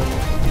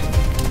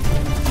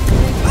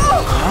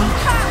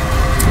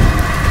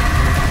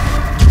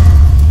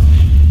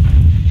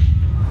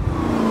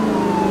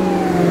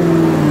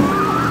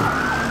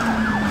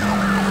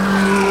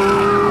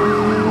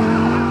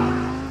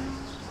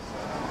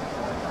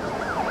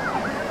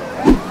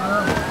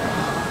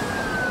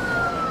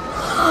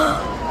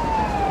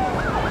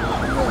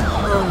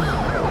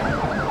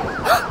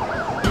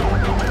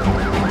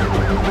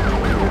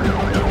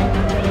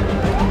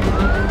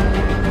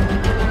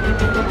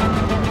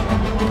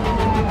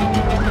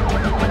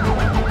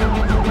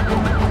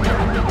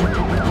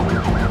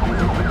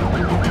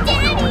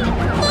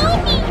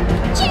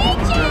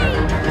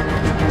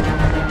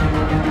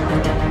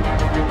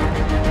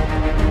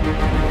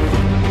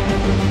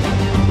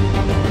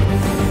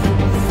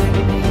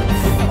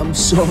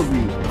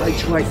 Sorry, I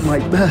tried my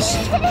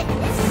best.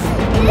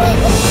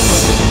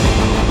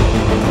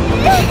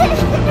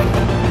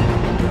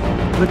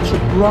 But your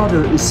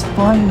brother is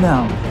fine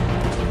now.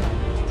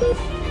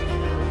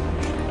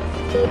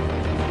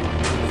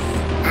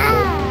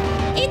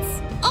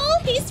 It's all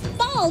his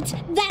fault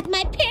that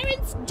my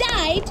parents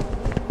died.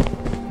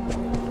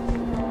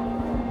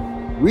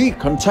 We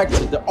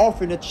contacted the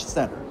orphanage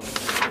center.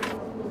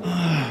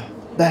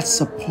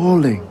 That's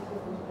appalling.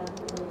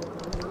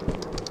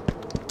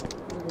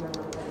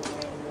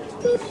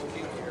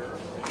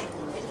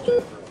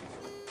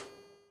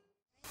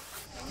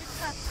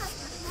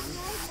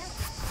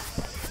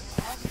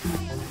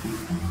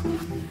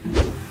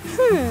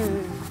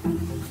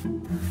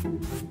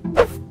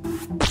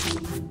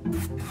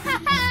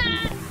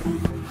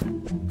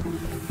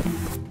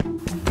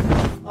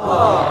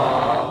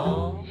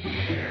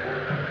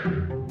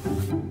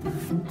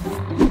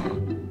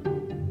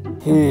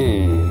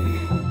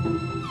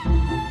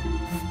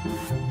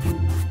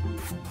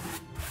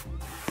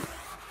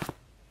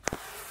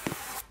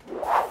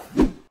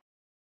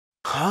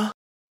 Huh?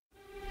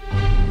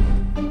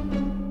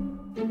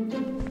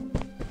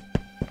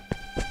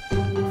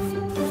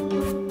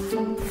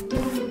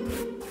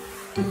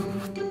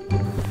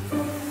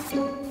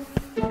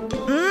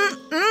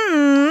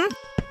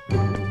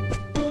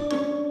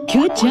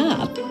 Good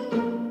job.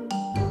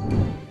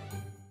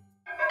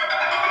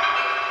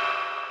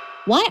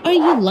 Why are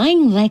you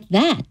lying like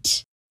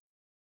that?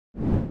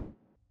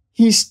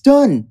 He's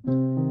done.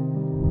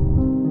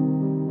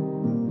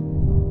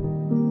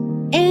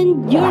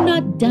 You're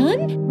not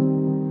done?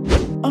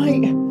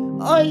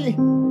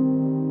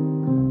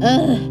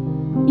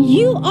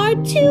 You are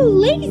too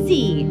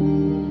lazy.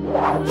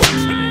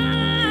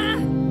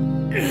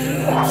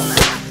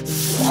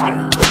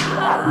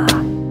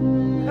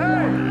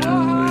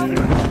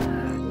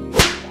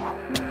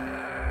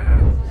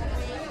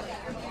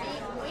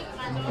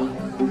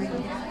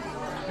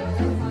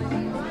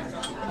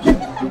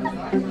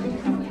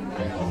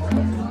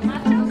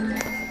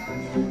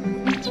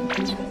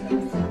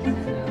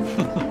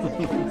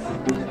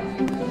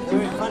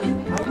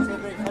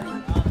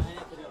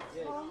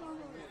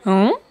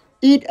 Huh?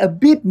 Eat a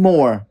bit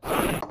more.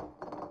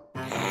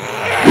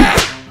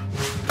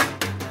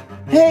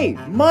 Hey,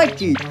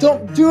 Mikey,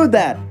 don't do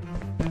that.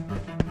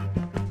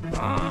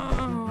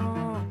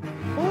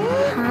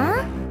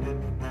 Huh?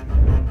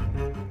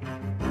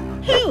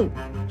 Who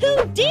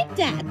did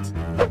that?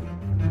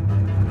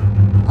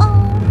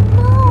 Oh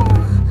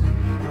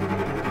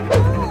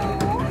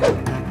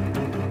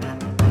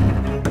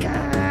no.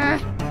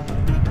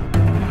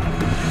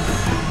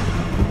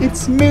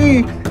 It's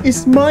me.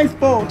 It's my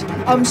fault.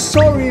 I'm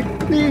sorry.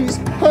 Please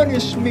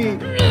punish me.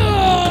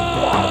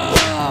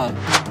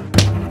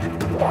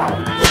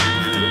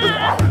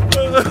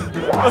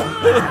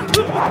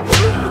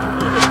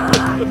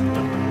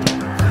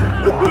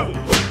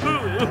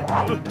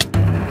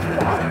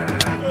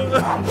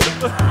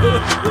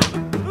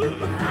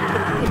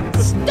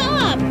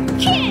 Stop,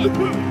 kid!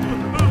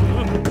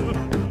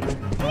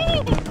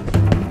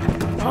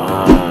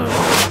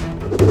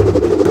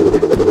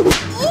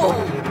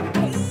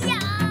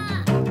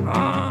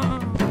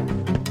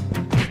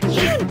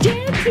 You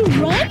dare to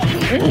run?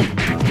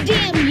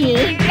 Damn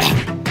you!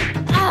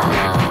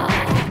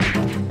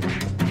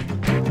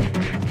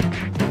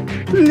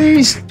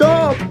 Please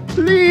stop.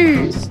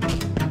 Please.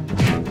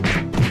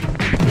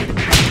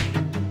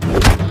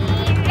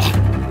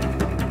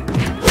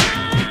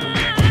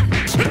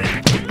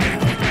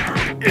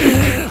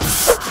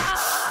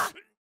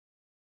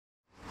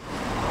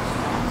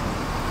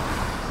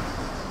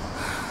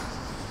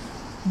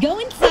 Go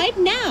inside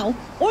now,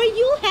 or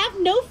you'll have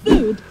no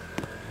food.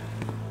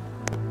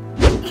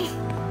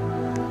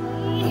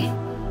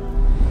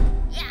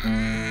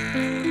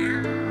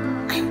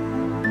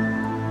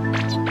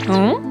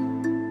 Huh?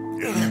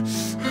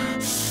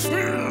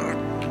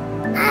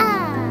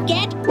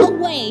 Get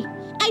away!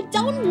 I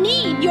don't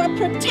need your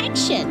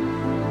protection.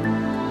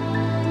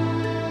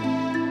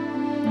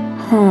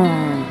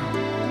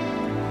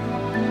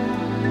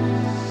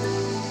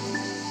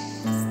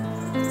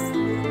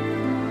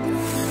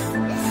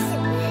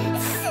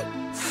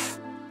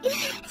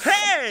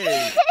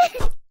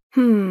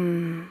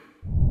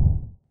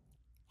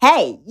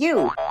 Hey,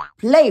 you.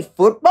 Play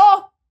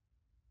football?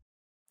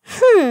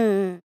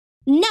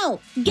 No,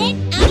 get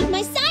out of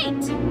my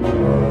sight!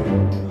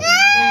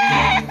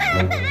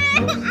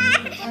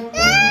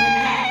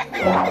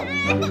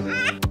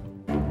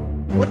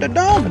 What the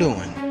dog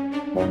doing?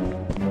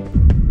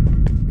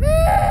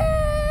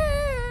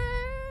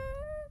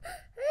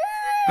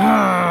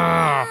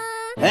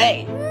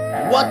 Hey,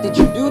 what did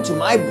you do to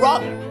my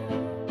brother?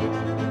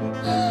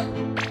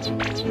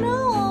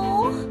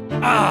 No.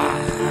 Hey!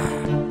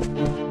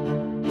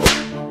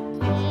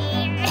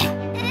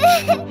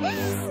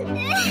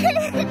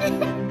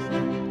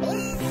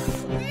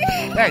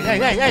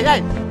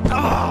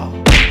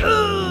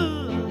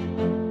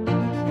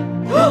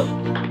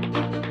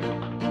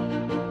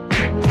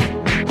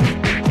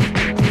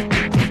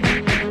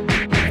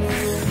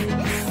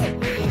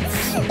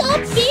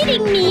 Stop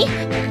beating me!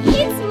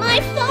 It's my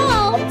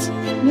fault!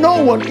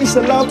 No one is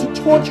allowed to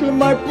torture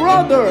my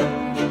brother.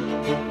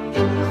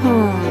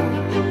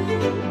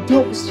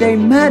 Don't stay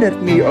mad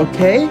at me,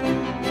 okay?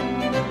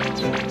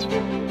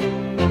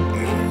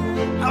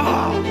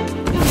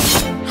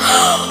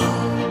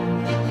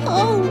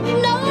 Oh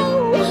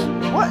no!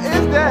 What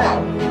is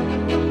that?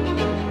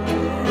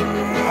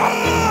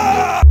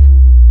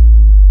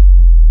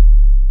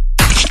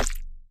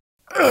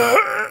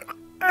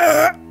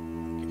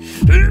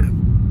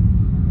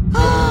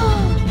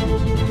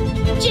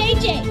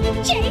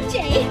 JJ!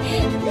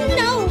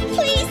 No,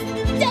 please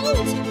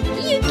don't!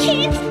 You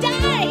can't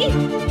die!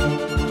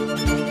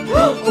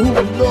 Oh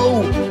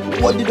no!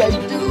 What did I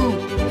do?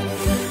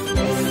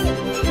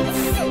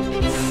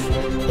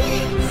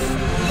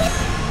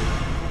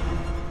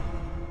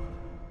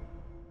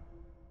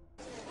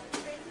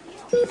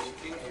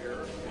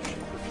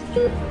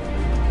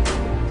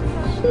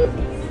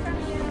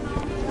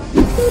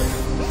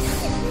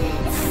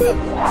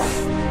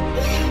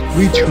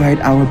 We tried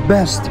our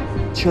best,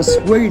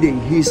 just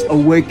waiting he's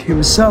awake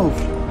himself.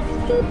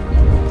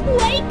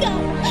 Wake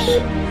up!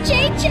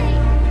 JJ!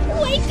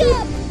 Wake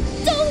up!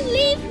 Don't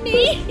leave me!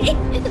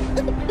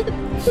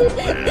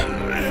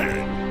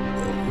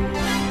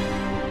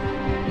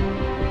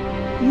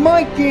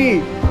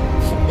 Mikey!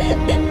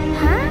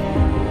 Huh?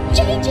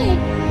 JJ!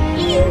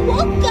 You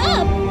woke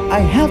up! I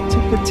have to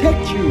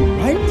protect you,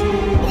 right?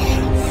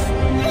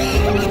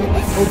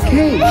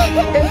 Okay,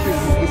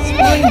 everything is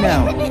fine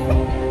now.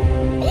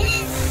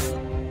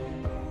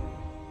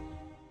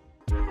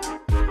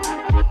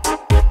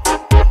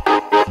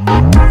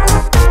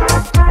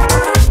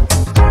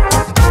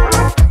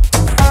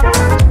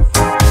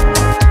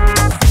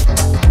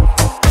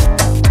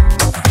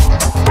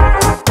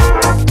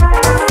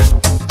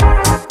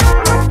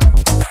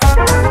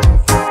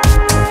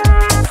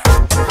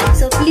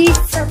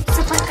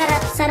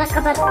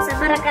 Sarakabat,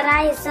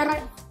 Samarakarai,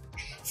 Sarak.